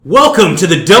Welcome to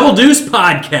the Double Deuce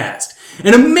Podcast,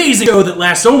 an amazing show that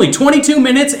lasts only 22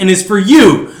 minutes and is for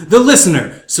you, the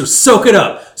listener, so soak it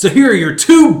up. So here are your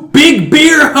two big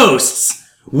beer hosts,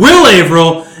 Will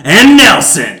Averill and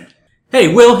Nelson.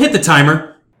 Hey, Will, hit the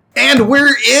timer. And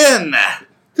we're in!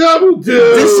 Double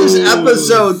Deuce! This is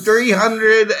episode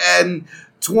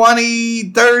 320,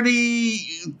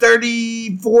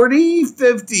 30, 40,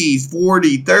 50,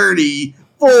 40, 30,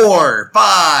 4,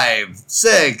 5,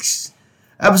 6...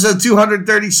 Episode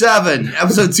 237,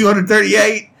 episode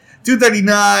 238,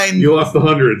 239. You lost the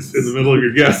hundreds in the middle of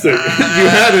your guessing. You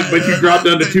had it, but you dropped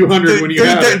down to 200 when you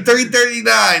had it.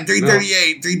 339,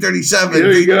 338, 337.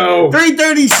 There you go.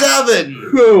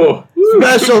 337. Cool.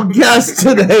 Special guest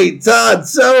today, Todd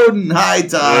Soden. Hi,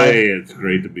 Todd. Hey, it's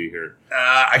great to be here.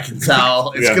 I can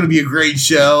tell. It's going to be a great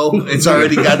show. It's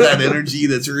already got that energy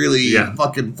that's really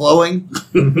fucking flowing.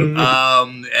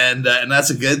 And that's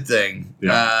a good thing.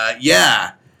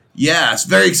 It's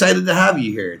very excited to have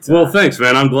you here, Todd. Well, thanks,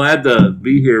 man. I'm glad to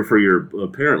be here for your,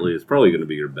 apparently, it's probably going to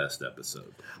be your best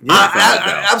episode.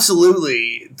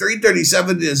 Absolutely.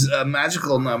 337 is a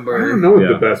magical number. I don't know what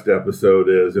the best episode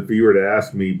is. If you were to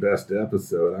ask me best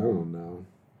episode, I don't know.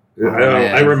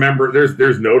 I remember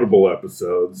there's notable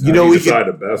episodes. You know, we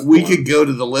could go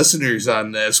to the listeners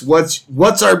on this.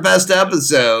 What's our best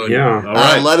episode? Yeah. All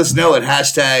right. Let us know at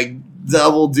hashtag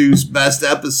Double Deuce best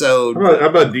episode. How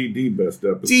about DD best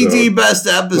episode? DD best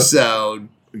episode.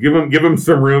 Give them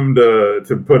some room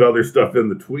to put other stuff in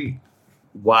the tweet.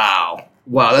 Wow,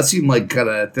 that seemed like kind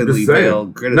of thinly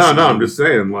veiled criticism. No, I'm just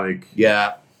saying,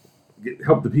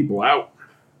 help the people out.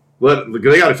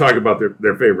 They got to talk about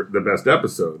their favorite, the best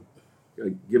episode.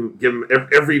 Give them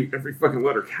every fucking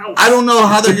letter count. I don't know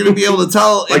how they're going to be able to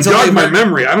tell. Jog my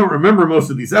memory. I don't remember most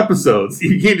of these episodes.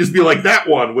 You can't just be like that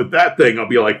one with that thing. I'll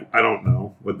be like, I don't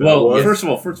know what that was. First of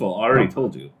all, I already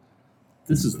told you.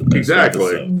 This is the best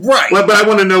episode. Right. But I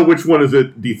want to know which one is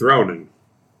it dethroning.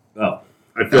 Oh.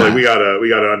 I feel like we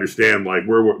gotta understand what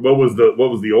was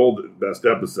the old best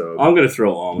episode. I'm going to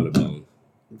throw Almond a bone.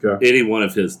 Okay. Any one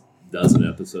of his dozen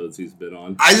episodes he's been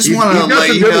on. I just want to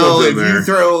let you know, if you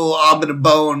throw Almond a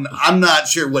bone, I'm not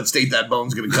sure what state that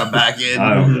bone's going to come back in.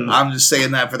 I'm just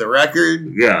saying that for the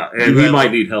record. Yeah, and he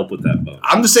might need help with that bone.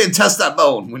 I'm just saying test that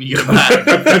bone when you get it back.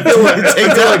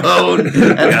 Take that bone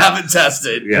and have it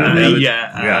tested.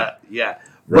 Yeah.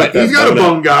 But he's got a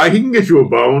bone guy. He can get you a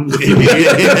bone. He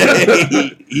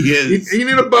is. You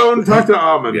need a bone, talk to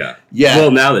Almond. Yeah.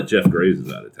 Well, now that Jeff Graves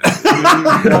is out of town,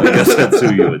 I guess that's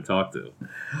who you would talk to.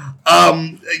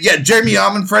 Jeremy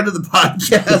Almond, friend of the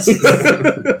podcast.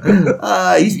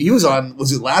 He was on,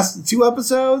 was it last 2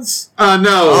 episodes?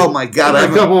 No. Oh my God. A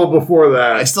couple before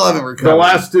that. I still haven't recovered. The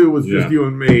last 2 was just you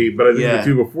and me, but I think the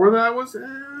 2 before that was...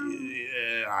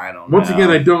 I don't know. Once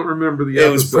again, I don't remember the episode.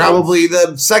 It was probably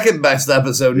the second best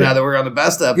episode now that we're on the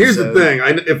best episode. Here's the thing.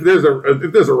 If there's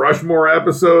a Rushmore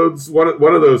episodes, one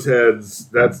of those heads,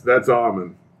 that's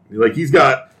Almond. Like, he's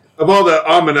got... Of all the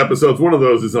Almond episodes, one of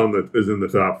those is in the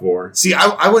top 4. See,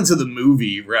 I went to the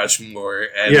movie Rushmore,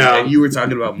 and you were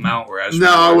talking about Mount Rushmore.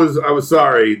 No, I was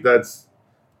sorry. That's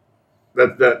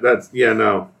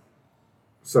no.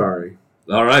 Sorry.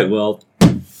 All right, well,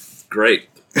 great.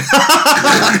 Already,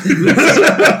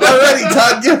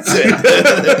 Todd gets it.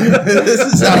 This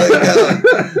is how it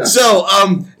goes. So,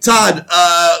 Todd,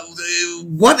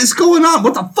 what is going on?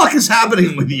 What the fuck is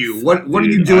happening with you? What are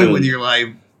you doing with your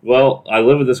life? Well, I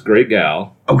live with this great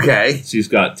gal. Okay. She's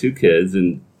got 2 kids,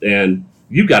 and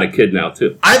you've got a kid now,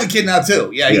 too. I have a kid now,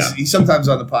 too. Yeah, he's sometimes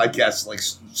on the podcast, like,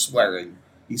 swearing.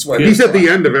 He's swearing. He's at the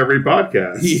end of every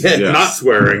podcast. He is. Not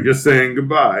swearing, just saying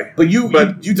goodbye. But you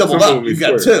doubled up. You've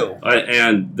got 2.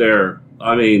 And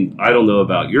I don't know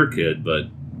about your kid, but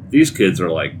these kids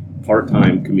are like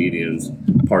part-time comedians,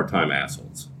 part-time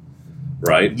assholes.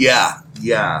 Right? Yeah.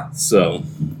 So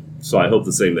I hope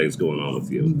the same thing's going on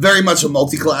with you. Very much a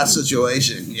multi-class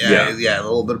situation. Yeah, a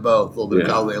little bit of both. A little bit of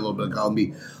column A, a little bit of column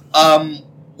B.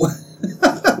 What?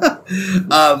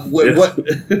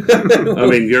 I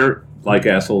mean, you're like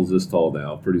assholes this tall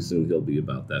now. Pretty soon he'll be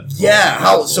about that. Yeah.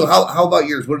 How about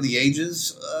yours? What are the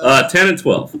ages? 10 and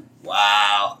 12.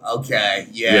 Wow. Okay.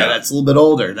 Yeah, that's a little bit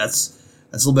older. That's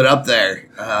a little bit up there.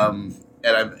 And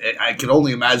I can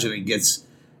only imagine it gets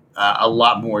a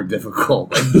lot more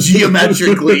difficult, like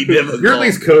geometrically difficult. You're at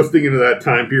least coasting into that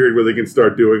time period where they can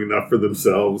start doing enough for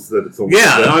themselves that it's a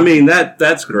I mean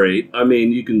that's great. I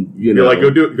mean you can You're like go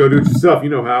do it yourself.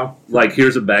 You know how? Like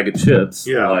here's a bag of chips.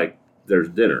 Yeah. Like there's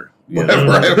dinner. Right.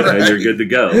 And you're good to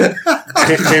go.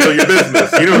 Handle your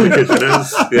business. You know what the kitchen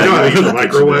is. You know how to use a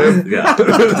microwave. Yeah.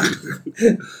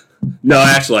 No,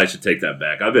 actually, I should take that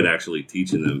back. I've been actually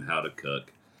teaching them how to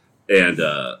cook. And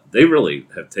they really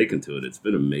have taken to it. It's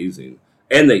been amazing.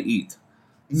 And they eat.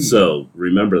 So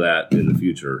remember that in the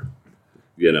future.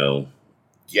 You know,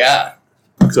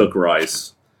 cook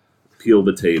rice, peel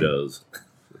potatoes.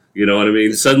 You know what I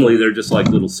mean? Suddenly they're just like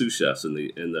little sous chefs in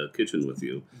the kitchen with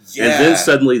you. Yeah. And then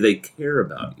suddenly they care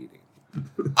about eating.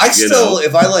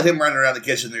 If I let him run around the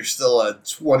kitchen, there's still a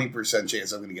 20%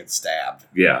 chance I'm going to get stabbed.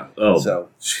 Yeah. Oh. So.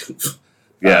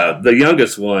 Yeah, the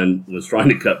youngest one was trying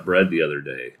to cut bread the other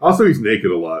day. Also, he's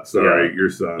naked a lot. Sorry, your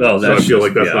son. Oh, so I feel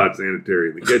like that's not sanitary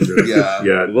in the kitchen.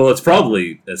 Yeah. Well, it's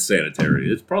probably as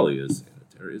sanitary. It's probably as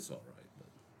sanitary. It's all right. But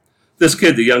this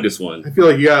kid, the youngest one. I feel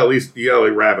like you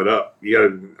gotta wrap it up.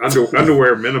 You got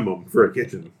underwear minimum for a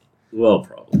kitchen. Well,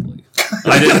 probably.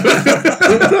 I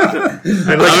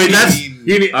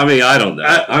don't know.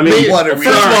 First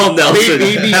of all, Nelson,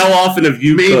 how often have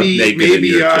you cooked naked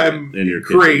in your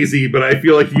kitchen? Crazy, but I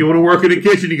feel like if you want to work in a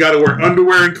kitchen, you got to wear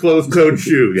underwear and closed-toed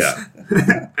shoes. Yeah.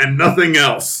 And nothing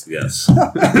else. Yes.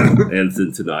 And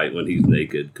then tonight, when he's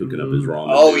naked, cooking up his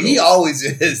ramen. Oh, he always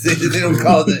is. They don't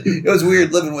call it. It was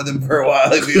weird living with him for a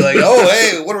while. He'd be like, "Oh,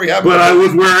 hey, what are we having?" But I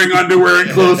was wearing underwear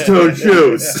and closed-toed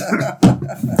shoes.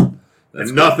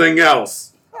 And nothing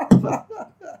else.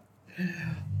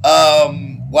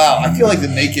 Wow, I feel like the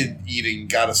naked eating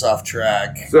got us off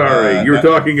track. Sorry, you were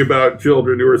talking about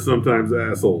children who are sometimes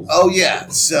assholes. Oh yeah,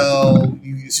 so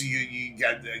you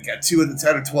got 2 in the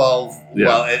 10 or 12. Yeah.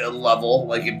 Well, at a level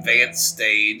like advanced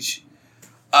stage.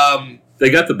 They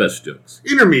got the best jokes.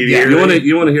 Intermediate. You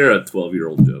want to hear a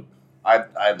 12-year-old joke?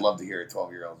 I'd love to hear a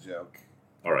 12-year-old joke.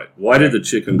 All right. Why did the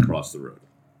chicken cross the road?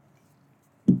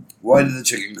 Why did the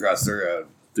chicken cross the road?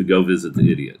 To go visit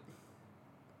the idiot.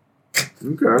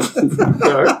 Okay.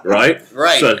 Right?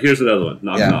 Right. So here's another one.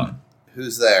 Knock, knock.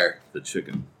 Who's there? The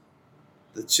chicken.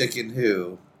 The chicken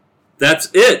who? That's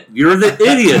it. You're the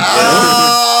idiot.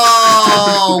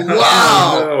 Oh,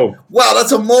 wow. Wow,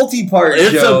 that's a multi-part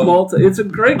joke. It's a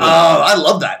great one. I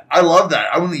love that. I'm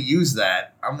going to use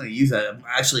that.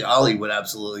 Actually, Ollie would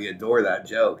absolutely adore that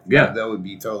joke. Yeah. That would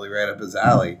be totally right up his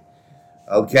alley.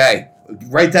 Okay.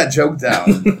 Write that joke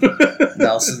down,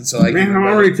 Nelson, so I can... Man, I'm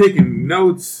already taking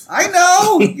notes. I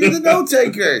know! You're the note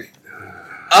taker.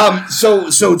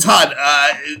 So Todd,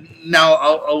 now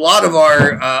a lot of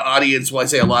our audience, well, I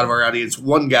say a lot of our audience,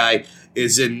 one guy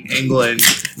is in England,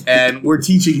 and we're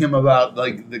teaching him about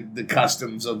like the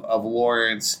customs of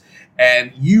Lawrence,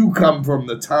 and you come from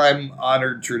the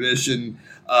time-honored tradition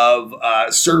of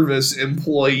service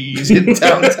employees in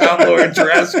downtown Lawrence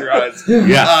restaurants.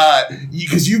 Yeah.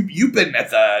 Because you've been at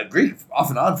the Greek off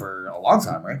and on for a long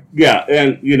time, right? Yeah,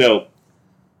 and,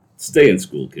 stay in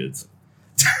school, kids.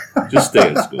 Just stay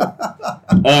in school.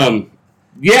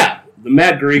 Yeah, the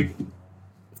Mad Greek,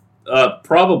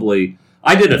 probably,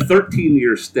 I did a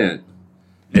 13-year stint,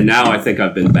 and now I think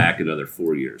I've been back another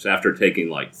 4 years after taking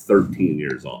like 13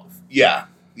 years off. Yeah.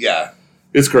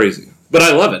 It's crazy. But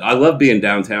I love it. I love being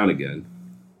downtown again.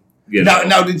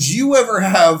 Now, did you ever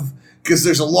have, because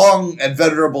there's a long and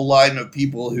venerable line of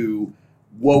people who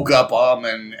woke up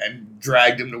and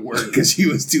dragged him to work because he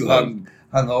was too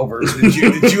hungover.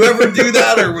 Did you ever do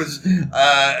that, or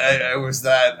was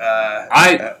that?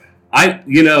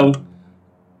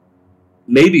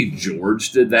 Maybe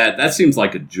George did that. That seems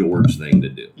like a George thing to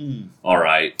do. All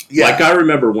right. Yeah. Like I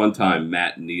remember one time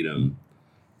Matt Needham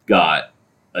got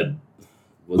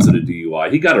was it a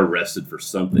DUI? He got arrested for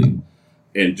something,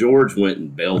 and George went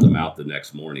and bailed him out the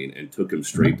next morning and took him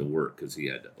straight to work because he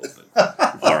had to open.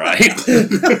 All right.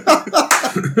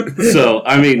 So,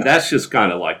 I mean, that's just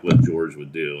kind of like what George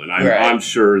would do. And I'm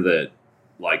sure that,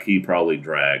 like, he probably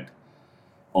dragged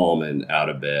Allman out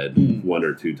of bed 1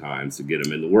 or 2 times to get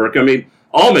him into work. I mean,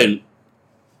 Allman,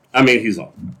 he's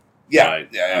on. Yeah. Right?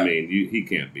 Yeah. I mean, he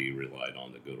can't be relied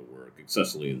on to go to work,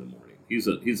 especially in the morning.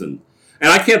 And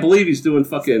I can't believe he's doing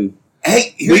fucking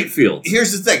wheat fields.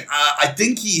 Here's the thing. I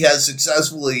think he has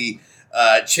successfully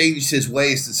changed his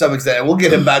ways to some extent, and we'll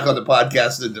get him back on the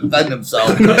podcast to defend himself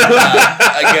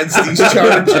against these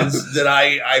charges that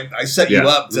I set you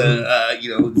up to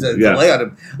lay on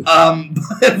him.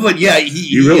 But yeah,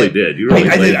 you really did. You really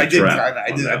did. I did.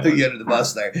 I threw you under the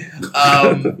bus there.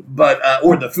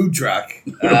 Or the food truck,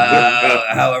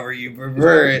 however you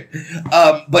prefer it.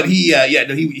 But he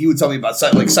would tell me about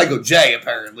like Psycho J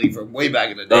apparently from way back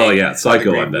in the day. Oh yeah,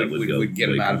 Psycho. I bet would get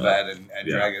him out of bed and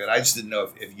drag it. I just didn't know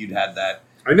if you'd had that.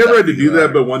 I never had to do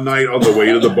that, but one night on the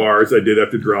way to the bars, I did have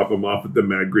to drop him off at the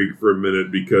Mad Greek for a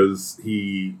minute because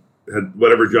he had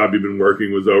whatever job he'd been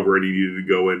working was over and he needed to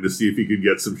go in to see if he could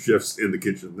get some shifts in the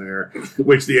kitchen there,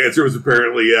 which the answer was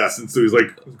apparently yes. And so he's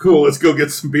like, cool, let's go get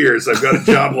some beers. I've got a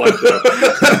job like that.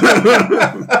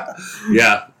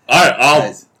 Yeah. All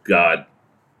right. God,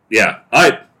 yeah,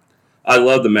 I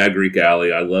love the Mad Greek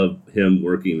Alley. I love him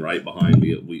working right behind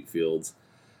me at Wheatfields.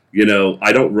 You know,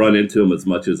 I don't run into him as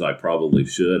much as I probably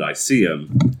should. I see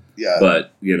him,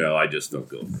 but you know, I just don't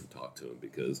go over and talk to him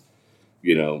because,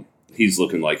 you know, he's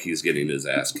looking like he's getting his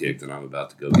ass kicked, and I'm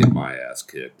about to go get my ass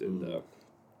kicked. And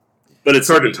but it's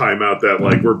hard to time out that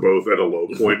like we're both at a low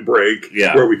point break,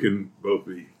 where we can both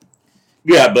be.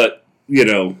 Yeah, but you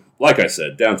know, like I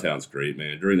said, downtown's great,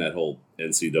 man. During that whole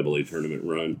NCAA tournament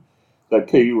run, that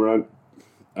KU run,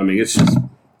 I mean, it's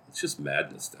just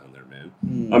madness down there, man.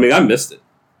 I mean, I missed it.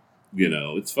 You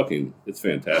know, it's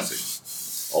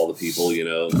fantastic. All the people, you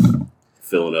know,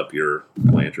 filling up your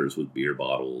planters with beer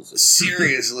bottles.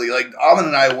 Seriously, like Amon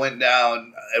and I went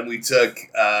down and we took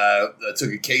a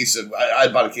case of. I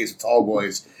bought a case of Tall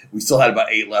Boys. We still had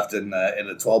about 8 left in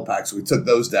the 12-pack, so we took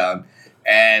those down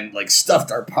and like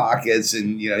stuffed our pockets.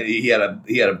 And you know, he had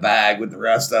a bag with the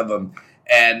rest of them,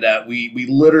 and we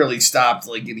literally stopped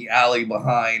like in the alley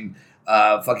behind.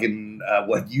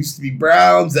 What used to be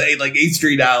Brown's, like 8th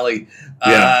Street Alley.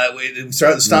 We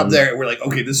stopped there, and we're like,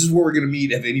 okay, this is where we're going to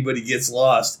meet if anybody gets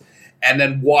lost. And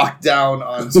then walked down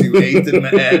onto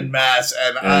 8th and Mass,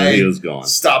 and he was gone.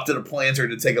 Stopped at a planter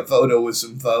to take a photo with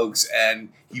some folks, and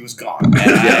he was gone. And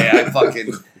I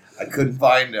couldn't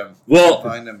find him.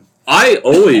 I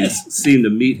always seem to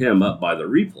meet him up by the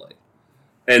replay.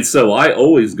 And so I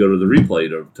always go to the replay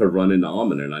to run into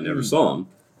Amon, and I never saw him.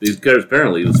 Because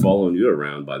apparently he was following you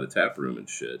around by the tap room and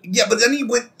shit. Yeah, but then he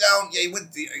went down. Yeah,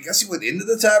 I guess he went into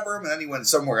the tap room, and then he went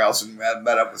somewhere else and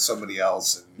met up with somebody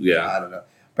else. And, I don't know.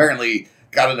 Apparently,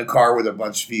 got in a car with a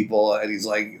bunch of people, and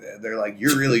they're like,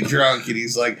 "You're really drunk," and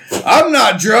he's like, "I'm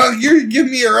not drunk. You're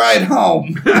giving me a ride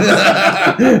home."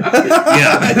 Yeah.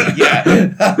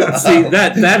 See,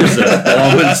 that is a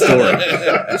Almond story.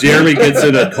 Jeremy gets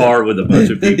in a car with a bunch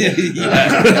of people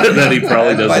that he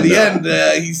probably doesn't. By the know. end,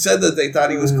 he said that they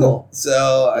thought he was cool.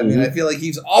 So I mean, I feel like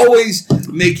he's always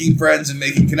making friends and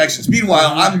making connections.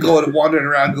 Meanwhile, I'm wandering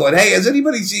around, going, "Hey, has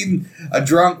anybody seen a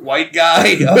drunk white guy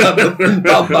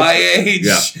about my age?"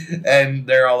 Yeah. And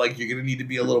they're all like, "You're going to need to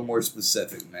be a little more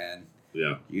specific, man.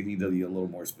 Yeah. You need to be a little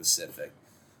more specific."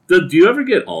 Do you ever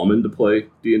get Almond to play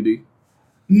D&D?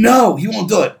 No, he won't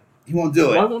do it. He won't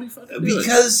do it. Why won't he fucking do it?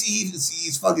 Because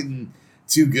he's fucking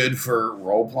too good for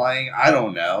role playing. I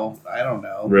don't know.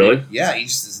 Really? Yeah, he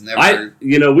just is never.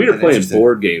 We were playing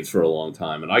board games for a long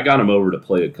time, and I got him over to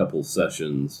play a couple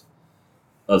sessions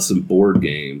of some board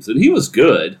games, and he was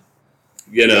good,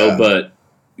 but,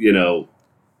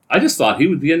 I just thought he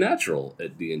would be a natural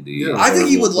at D&D. Yeah. I think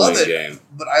he would love it,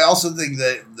 but I also think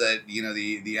that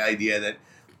the idea that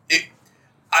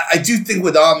I do think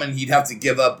with Amon he'd have to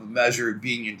give up a measure of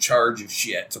being in charge of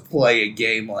shit to play a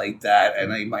game like that,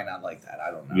 and he might not like that.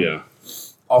 I don't know. Yeah.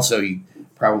 Also, he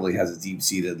probably has a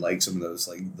deep-seated like some of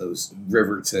those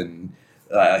Riverton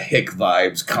hick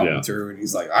vibes come through, and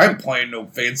he's like, "I'm playing no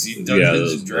fancy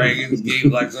Dungeons and Dragons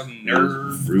game like some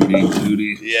nerd, fruity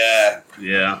booty." Yeah.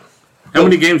 How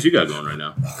many games you got going right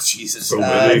now? Oh, Jesus.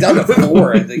 Down to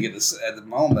 4, I think, at the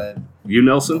moment. You,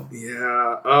 Nelson?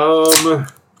 Yeah. How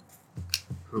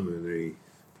many?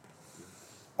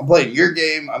 I'm playing your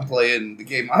game. I'm playing the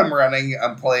game I'm running.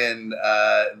 I'm playing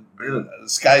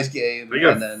Sky's game.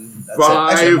 And then that's 5. It.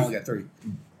 Actually, I've only got 3.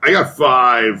 I got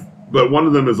 5, but one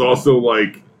of them is also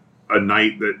like a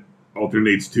night that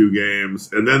alternates 2 games.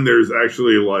 And then there's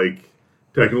actually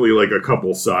technically like a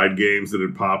couple side games that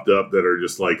had popped up that are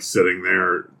just like sitting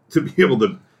there to be able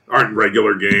to aren't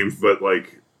regular games but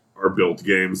like are built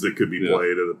games that could be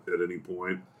played at any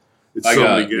point. It's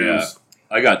many games.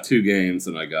 I got 2 games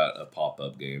and I got a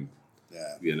pop-up game.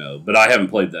 Yeah. But I haven't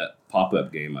played that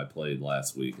pop-up game I played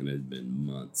last week, and it had been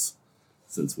months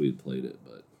since we had played it.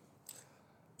 But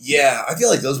yeah, I feel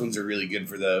like those ones are really good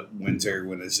for the winter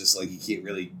when it's just like you can't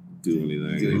really do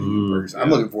anything in person. I'm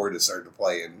looking forward to starting to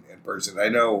play in person. I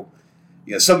know,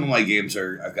 some of my games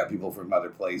I've got people from other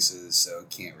places, so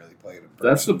can't really play it in person.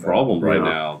 That's the problem right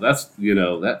now. That's,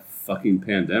 that fucking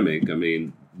pandemic. I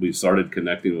mean, we started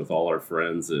connecting with all our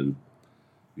friends in,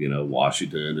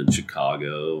 Washington and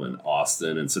Chicago and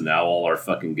Austin, and so now all our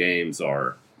fucking games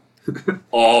are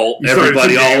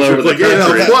everybody all over the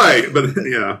country. Play, but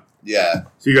yeah.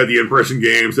 So you got the in-person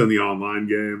games and the online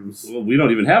games. Well, we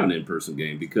don't even have an in-person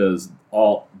game because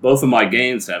both of my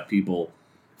games have people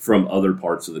from other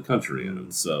parts of the country in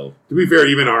them. So to be fair,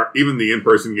 even the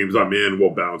in-person games I'm in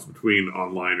will bounce between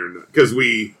online or not, because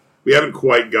we haven't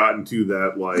quite gotten to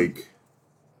that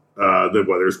the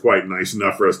weather's quite nice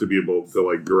enough for us to be able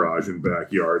to garage and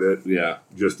backyard it. Yeah.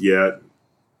 Just yet.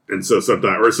 And so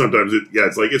sometimes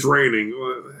it's like it's raining.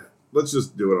 let's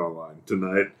just do it online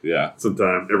tonight. Yeah.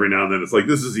 Sometime every now and then, it's like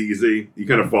this is easy. You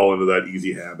kind of fall into that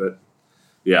easy habit.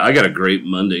 Yeah, I got a great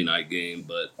Monday night game,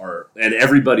 and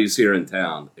everybody's here in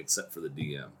town except for the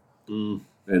DM.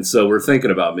 And so we're thinking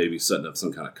about maybe setting up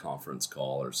some kind of conference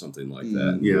call or something like that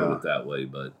and doing it that way.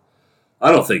 But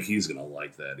I don't think he's going to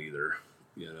like that either,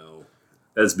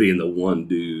 as being the one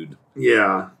dude.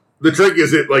 Yeah. The trick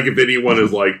is if anyone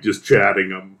is like just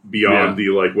chatting beyond the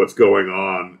like what's going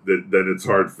on, then it's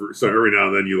hard so every now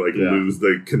and then you lose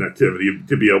the connectivity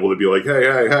to be able to be like,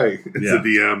 hey, it's a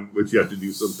DM, which you have to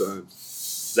do sometimes.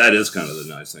 That is kind of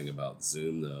the nice thing about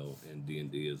Zoom though, and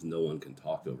D&D is no one can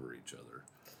talk over each other.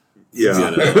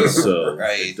 Yeah. So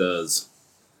right. it does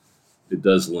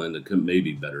lend to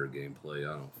maybe better gameplay.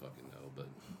 I don't fucking know,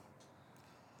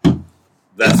 but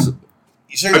that's.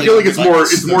 I feel like it's more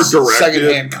direct.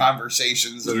 Secondhand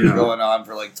conversations that are going on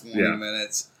for like 20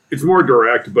 minutes. It's more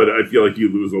direct, but I feel like you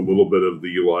lose a little bit of the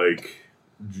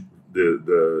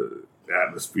the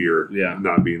atmosphere. Yeah.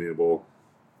 Not being able.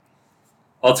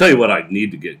 I'll tell you what I need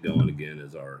to get going again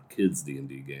is our kids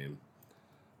D&D game.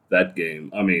 That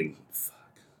game, I mean,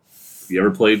 fuck. You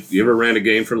ever ran a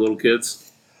game for little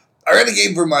kids? I ran a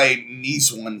game for my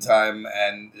niece one time,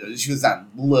 and she was not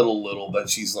little,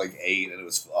 but she's like 8, and it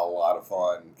was a lot of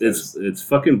fun. It's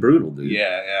fucking brutal, dude.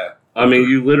 Yeah. I mean,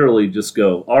 you literally just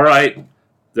go, all right,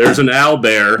 there's an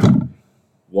owlbear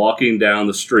walking down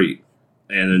the street.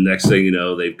 And the next thing you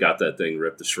know, they've got that thing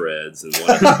ripped to shreds, and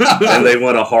they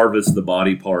want to harvest the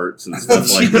body parts and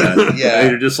stuff like that.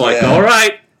 And you're just like, all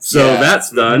right, so that's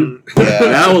done. Yeah.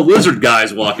 Now a lizard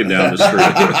guy's walking down the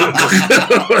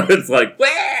street. It's like,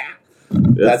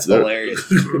 that's hilarious.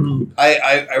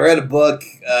 I read a book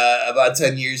about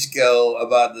 10 years ago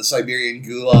about the Siberian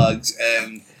gulags,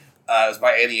 and it was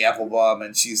by Annie Applebaum,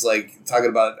 and she's like talking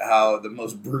about how the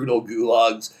most brutal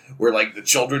gulags were like the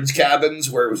children's cabins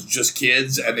where it was just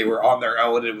kids and they were on their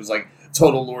own. And it was like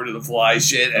total Lord of the Flies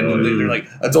shit, and they're like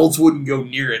adults wouldn't go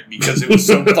near it because it was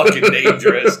so fucking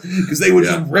dangerous because they would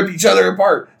just rip each other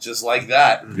apart just like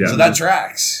that. Yeah. So that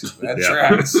tracks.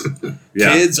 Tracks.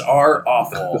 Yeah. Kids are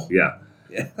awful. Yeah,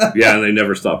 and they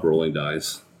never stop rolling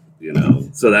dice.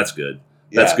 So that's good.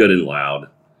 That's good and loud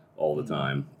all the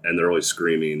time, and they're always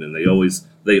screaming, and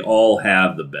they all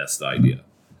have the best idea,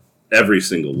 every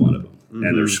single one of them,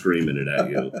 and they're screaming it at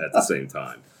you at the same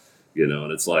time,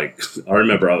 and it's like, I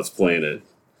remember I was playing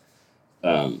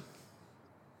at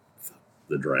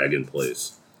the Dragon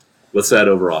place. What's that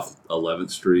over off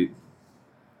 11th Street?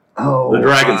 Oh, the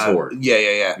Dragon's Hoard.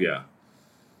 Yeah.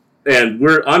 And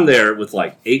I'm there with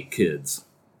like 8 kids.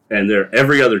 And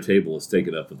every other table is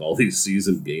taken up with all these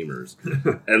seasoned gamers.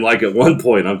 And like at one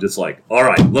point, I'm just like, all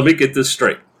right, let me get this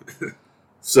straight.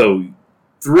 So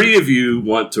 3 of you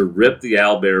want to rip the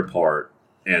owlbear apart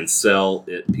and sell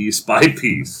it piece by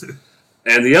piece.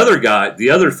 And the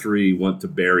other 3 want to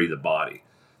bury the body.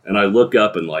 And I look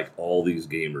up and like all these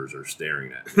gamers are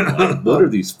staring at me. Like, what are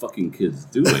these fucking kids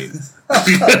doing?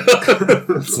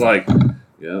 It's like,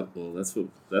 yeah, well, that's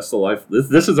the life.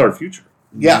 This is our future.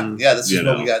 Yeah, this is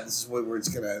what we got. This is where it's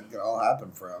gonna all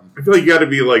happen from. I feel like you got to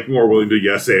be like more willing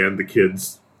to and the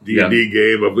kids D&D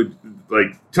game of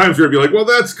like times where you'd be like, well,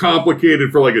 that's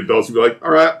complicated for like adults. You'd be like,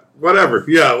 all right, whatever.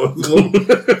 Yeah,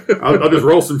 I'll just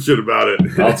roll some shit about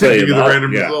it. I'll tell you the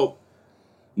random result.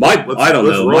 I don't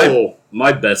know. Roll.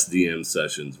 My best DM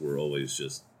sessions were always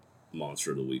just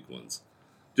Monster of the Week ones,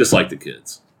 just like the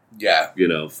kids. Yeah,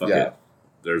 Fuck it.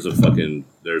 There's a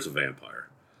vampire.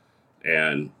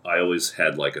 And I always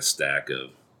had like a stack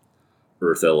of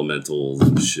earth elementals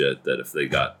and shit that if they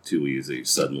got too easy,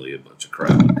 suddenly a bunch of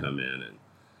crap would come in,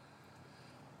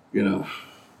 and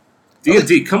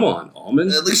D&D. Come on,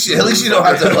 Almond. At least you don't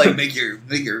have to like make your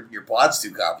plots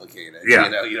too complicated. Yeah,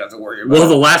 you don't have to worry about. Well,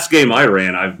 the last game I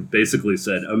ran, I basically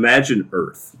said, imagine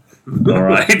Earth. All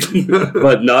right,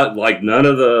 but not like none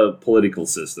of the political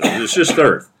systems. It's just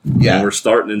Earth. Yeah, and we're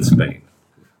starting in Spain.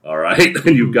 All right,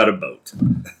 and you've got a boat.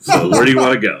 So where do you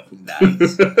want to go?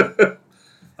 Nice.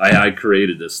 I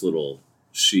created this little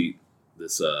sheet,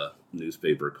 this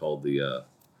newspaper called the.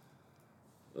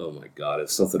 Oh my God!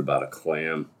 It's something about a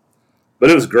clam, but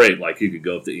it was great. Like you could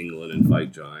go up to England and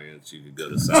fight giants. You could go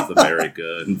to South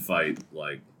America and fight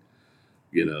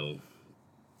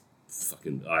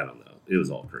fucking I don't know. It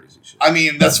was all crazy shit. I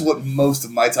mean, that's what most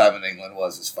of my time in England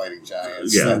was fighting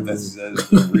giants. Yeah, that's a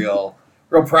real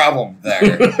problem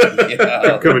there.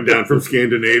 Coming down from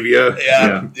Scandinavia.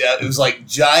 Yeah. It was like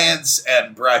giants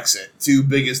and Brexit, 2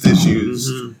 biggest issues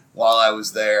while I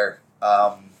was there.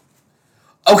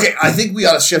 Okay, I think we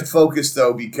ought to shift focus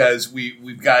though because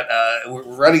we've got we're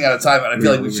running out of time, and I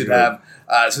feel like we should have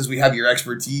since we have your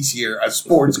expertise here, a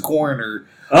sports corner.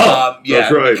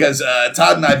 That's right. Because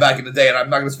Todd and I back in the day, and I'm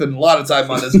not going to spend a lot of time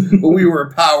on this, but we were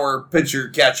a power pitcher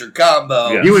catcher combo.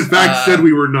 Yeah. You in fact said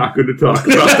we were not going to talk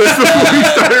about this before we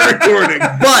started recording.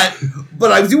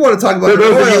 But I do want to talk about For the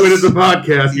those Royals. of you in the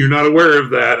podcast, you're not aware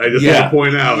of that. I just want to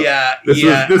point out.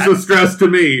 This was stressed to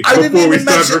me before we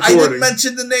started recording. I didn't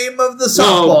mention the name of the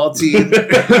softball team.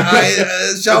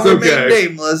 I shall remain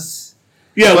nameless.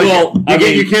 Yeah,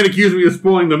 you can't accuse me of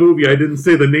spoiling the movie. I didn't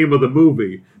say the name of the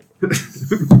movie.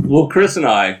 Well, Chris and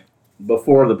I,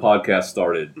 before the podcast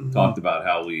started, talked about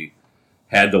how we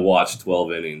had to watch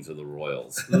 12 innings of the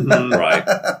Royals, right?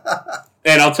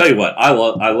 And I'll tell you what, I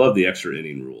love the extra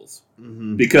inning rules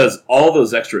because all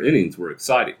those extra innings were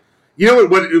exciting. You know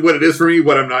what it is for me?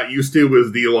 What I'm not used to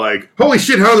is the holy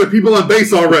shit, how are there people on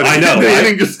base already? I know, the right?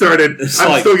 inning just started.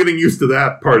 I'm still getting used to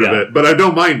that part of it, but I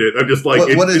don't mind it. I'm just like,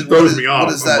 it throws me off.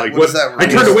 What is that? I'm like, what is that? I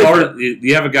turned away.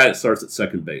 You have a guy that starts at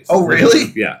second base. Oh,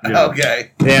 really? Yeah.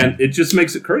 Okay. And it just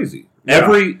makes it crazy. Yeah.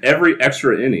 Every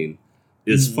extra inning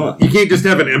is fun. You can't just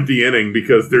have an empty inning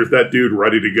because there's that dude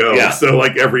ready to go. Yeah. So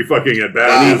every fucking at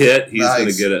bat, When he hit, he's going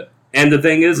to get it. And the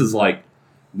thing is like,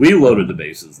 we loaded the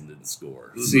bases and didn't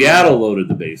score. Seattle loaded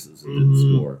the bases and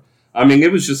didn't score. I mean,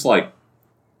 it was just like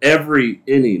every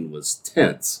inning was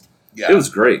tense. Yeah. It was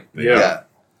great. Man. Yeah.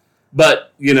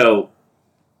 But,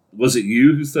 was it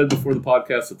you who said before the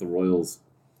podcast that the Royals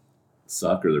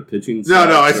suck or their pitching sucks?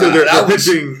 No, I said their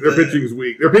pitching. their pitching's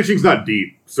weak. Their pitching's not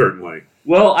deep, certainly.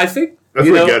 Well, I think That's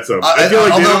what gets them. I feel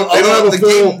like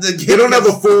they don't have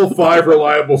a full 5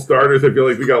 reliable starters. I feel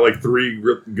like we got 3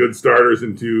 good starters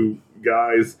and 2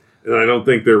 guys, and I don't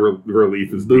think their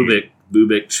relief is deep.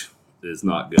 Bubic is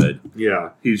not good. Yeah,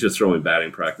 he's just throwing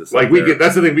batting practice. That's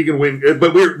the thing, we can win,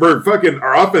 but we're fucking,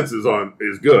 our offense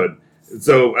is good.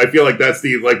 So I feel like that's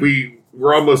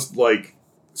we're almost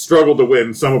struggle to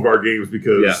win some of our games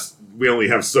because we only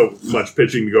have so much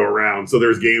pitching to go around. So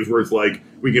there's games where it's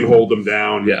we can hold them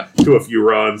down to a few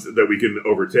runs that we can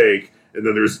overtake, and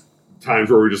then there's times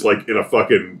where we're just in a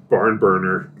fucking barn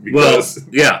burner. Because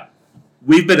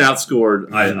we've been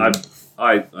outscored.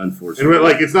 I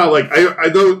unfortunately, and it's not I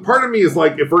though part of me is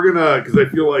if we're gonna, because I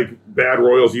feel bad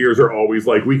Royals years are always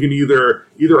we can either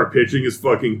our pitching is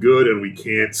fucking good and we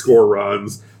can't score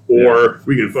runs, or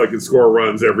we can fucking score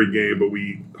runs every game, but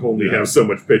we only have so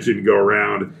much pitching to go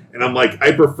around. And I'm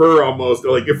I prefer almost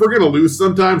if we're gonna lose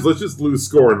sometimes, let's just lose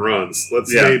scoring runs.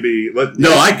 Let's I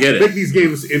get it. Make these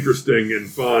games interesting and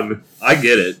fun. I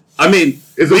get it. I mean,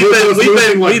 we've been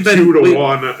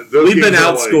 2-1. We've been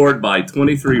outscored by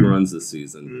 23 runs this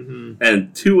season,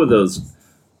 and two of those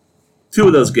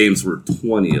games were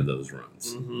 20 of those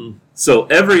runs. So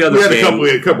every other game, we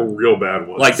had a couple real bad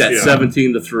ones, like that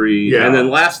 17-3, and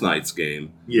then last night's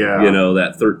game,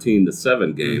 that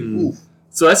 13-7 game.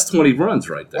 So that's 20 runs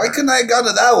right there. Why couldn't I have gone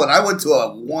to that one? I went to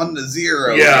a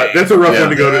 1-0. Yeah, game. That's a rough one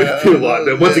to go to a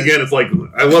lot. Once again, it's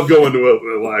I love going to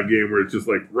a live game where it's just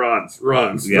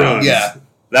runs. Yeah.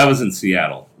 That was in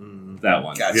Seattle. That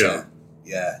one. Gotcha.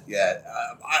 Yeah.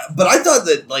 But I thought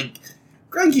that,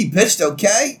 Greinke pitched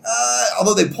okay,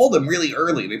 although they pulled him really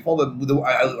early. They pulled him.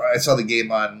 I saw the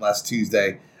game on last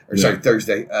Thursday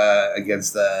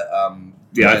against the.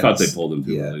 I thought they pulled him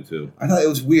too early too. I thought it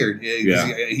was weird.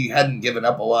 He hadn't given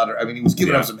up a lot. He was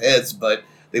giving up some hits, but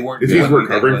they weren't. Is he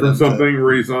recovering from something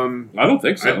where he's on? I don't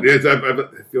think so. I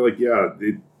feel I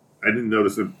didn't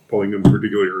notice him pulling him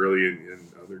particularly early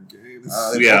in other games.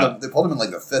 They pulled him in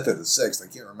the 5th or the 6th. I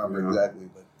can't remember exactly,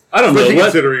 but I don't know.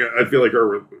 Considering I feel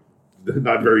our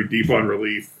not very deep on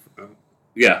relief.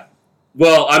 Yeah.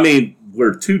 Well,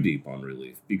 we're too deep on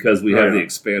relief because we have the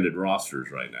expanded rosters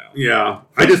right now. Yeah.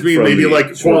 I just mean maybe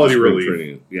quality relief.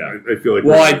 Training. Yeah. I feel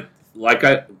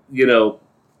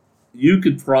you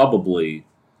could probably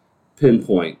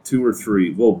pinpoint 2 or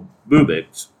 3. Well,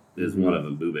 Bubic is one of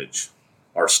them. Bubic,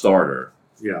 our starter.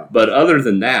 Yeah. But other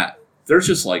than that, there's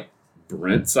just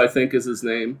Brent's, I think is his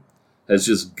name, has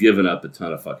just given up a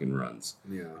ton of fucking runs.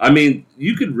 Yeah.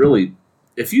 You could really,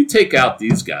 if you take out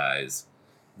these guys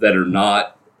that are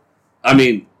not,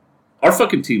 our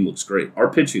fucking team looks great. Our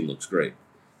pitching looks great.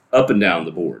 Up and down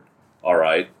the board. All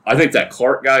right. I think that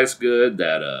Clark guy's good.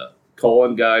 That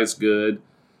Cullen guy's good.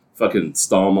 Fucking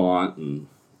Stallmont and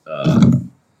God,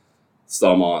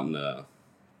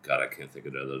 I can't think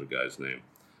of that other guy's name.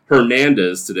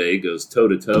 Hernandez today goes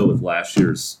toe-to-toe with last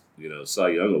year's, Cy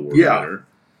Young Award winner.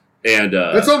 And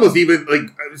that's almost even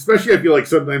especially I feel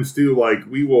sometimes too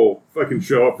we will fucking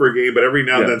show up for a game, but every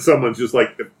now and then someone's just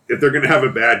if they're gonna have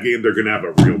a bad game, they're gonna have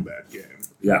a real bad game.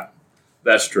 Yeah,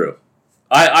 that's true.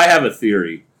 I have a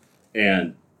theory,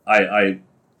 and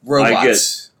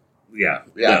robots. I get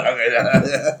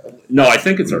No, I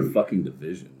think it's our fucking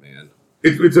division, man.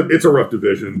 It's a rough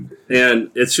division,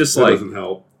 and it's just that doesn't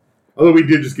help. Although we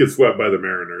did just get swept by the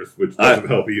Mariners, which doesn't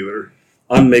help either.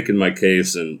 I'm making my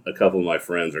case, and a couple of my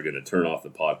friends are going to turn off the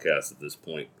podcast at this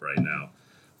point right now.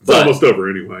 It's almost over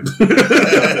anyway.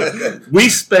 We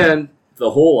spend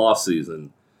the whole offseason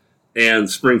and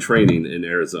spring training in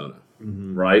Arizona,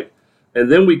 right?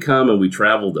 And then we come and we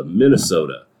travel to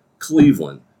Minnesota,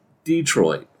 Cleveland,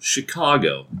 Detroit,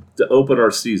 Chicago to open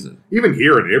our season. Even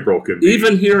here in April can be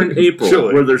Even here in April,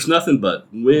 chilly. where there's nothing but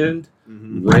wind,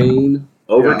 rain,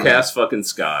 overcast fucking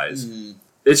skies.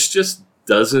 It's just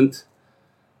doesn't...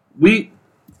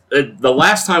 the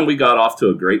last time we got off to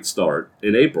a great start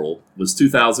in April was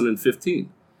 2015.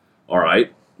 All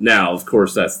right. Now, of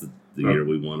course, that's the year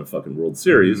we won a fucking World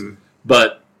Series.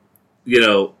 But,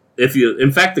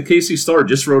 in fact, the KC Star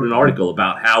just wrote an article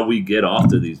about how we get off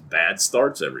to these bad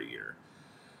starts every year.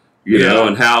 You know,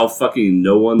 and how fucking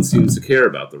no one seems to care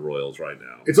about the Royals right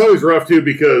now. It's always rough, too,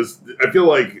 because I feel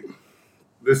like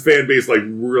this fan base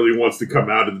really wants to come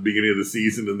out at the beginning of the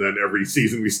season, and then every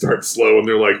season we start slow, and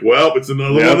they're like, well, it's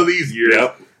another one of these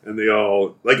years. And they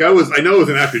all, I know it was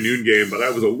an afternoon game, but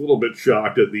I was a little bit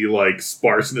shocked at the,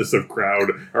 sparseness of crowd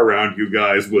around you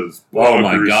guys was bonkers. Oh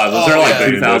my God. Was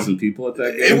there 2,000 people at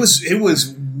that game? It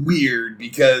was weird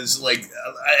because,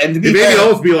 and to be it made fair, me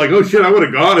almost be like, oh shit, I would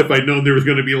have gone if I'd known there was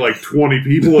going to be 20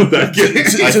 people at that game.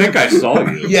 I think I saw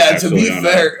you. Yeah, to be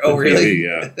fair. Oh, really? TV,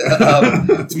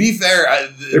 yeah. To be fair,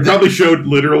 They probably showed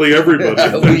literally everybody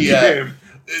at that game.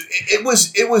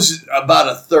 It was about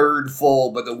a third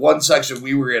full, but the one section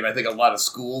we were in, I think a lot of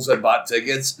schools had bought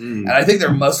tickets, and I think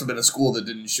there must have been a school that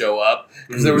didn't show up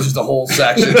because there was just a whole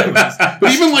section. That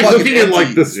but even looking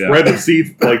at the spread of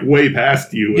seats, way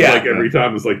past you, every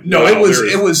time it was no, wow,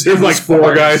 it was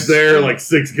 4 guys there,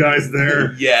 6 guys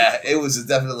there. Yeah, it was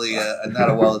definitely not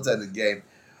a well attended game.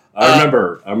 I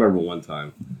remember one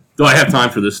time. Do I have time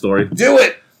for this story? Do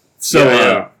it.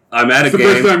 So I'm at a game. It's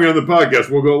the first time you're on the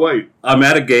podcast. We'll go late. I'm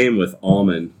at a game with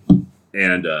Almond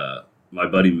and my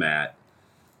buddy Matt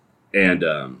and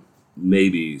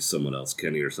maybe someone else,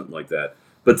 Kenny or something like that.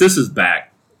 But this is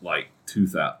back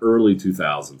early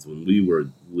 2000s when we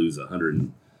would lose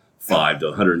 105 to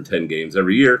 110 games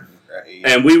every year. Right.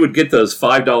 And we would get those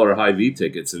 $5 Hy-Vee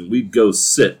tickets and we'd go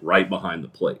sit right behind the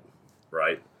plate,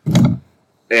 right?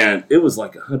 And it was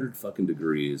 100 fucking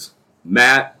degrees.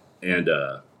 Matt and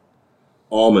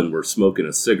Almond were smoking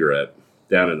a cigarette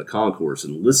down in the concourse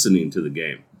and listening to the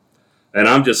game. And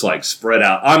I'm just spread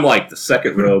out. I'm the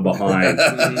second row behind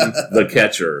the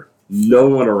catcher. No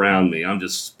one around me. I'm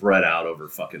just spread out over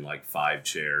fucking 5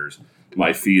 chairs.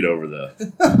 My feet over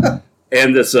the...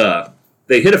 And this,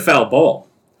 they hit a foul ball.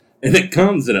 And it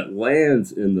comes and it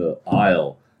lands in the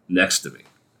aisle next to me.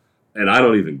 And I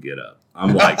don't even get up.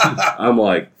 I'm like,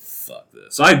 fuck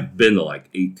this. I've been to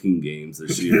 18 games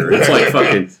this year.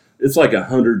 It's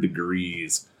 100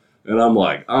 degrees. And I'm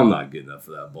I'm not getting up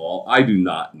for that ball. I do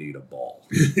not need a ball.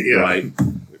 Right?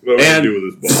 What do I do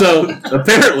with this ball? So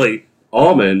apparently,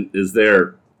 Almond is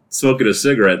there smoking a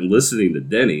cigarette and listening to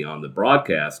Denny on the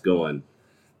broadcast going,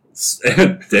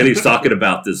 and Denny's talking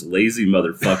about this lazy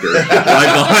motherfucker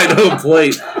right behind home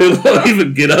plate who won't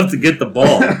even get up to get the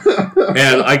ball.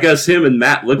 And I guess him and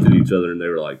Matt looked at each other and they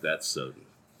were like, that's so...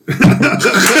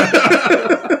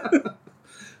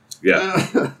 Yeah.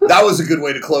 That was a good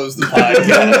way to close the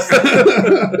podcast.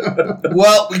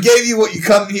 Well, we gave you what you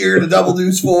come here to Double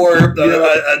Deuce for, a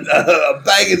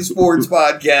banging sports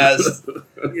podcast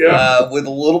with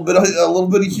a little bit of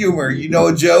humor.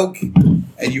 A joke,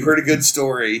 and you heard a good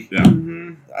story. Yeah.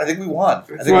 I think we won.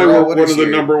 That's why we're one of the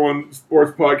number 1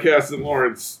 sports podcasts in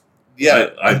Lawrence.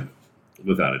 Yeah. I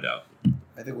without a doubt.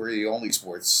 I think we're the only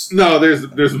sports. No, there's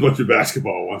a bunch of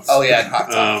basketball ones. Oh, yeah, and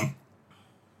hot talk.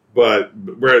 But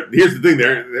here's the thing, they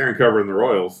aren't covering the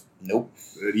Royals. Nope.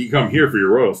 You come here for your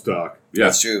Royals talk. Yeah.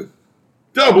 That's true.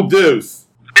 Double Deuce.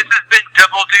 This has been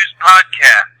Double Deuce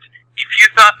Podcast. If you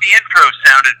thought the intro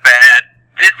sounded bad,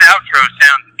 this outro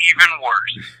sounds even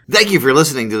worse. Thank you for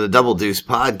listening to the Double Deuce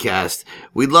Podcast.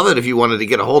 We'd love it if you wanted to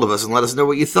get a hold of us and let us know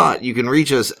what you thought. You can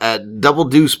reach us at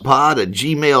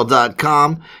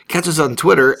doubledeucepod@gmail.com. Catch us on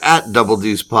Twitter at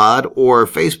doubledeucepod or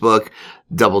Facebook,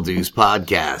 Double Deuce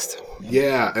Podcast.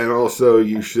 Yeah, and also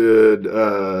you should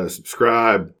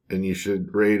subscribe and you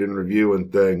should rate and review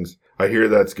and things. I hear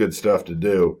that's good stuff to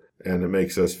do, and it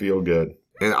makes us feel good.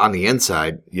 And on the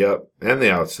inside. Yep, and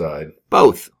the outside.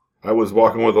 Both. I was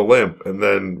walking with a limp, and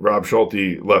then Rob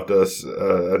Schulte left us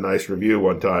a nice review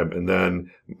one time, and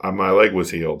then my leg was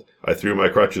healed. I threw my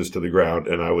crutches to the ground,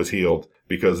 and I was healed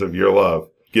because of your love.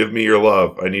 Give me your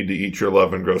love. I need to eat your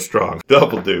love and grow strong.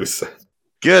 Double Deuce.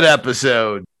 Good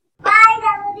episode.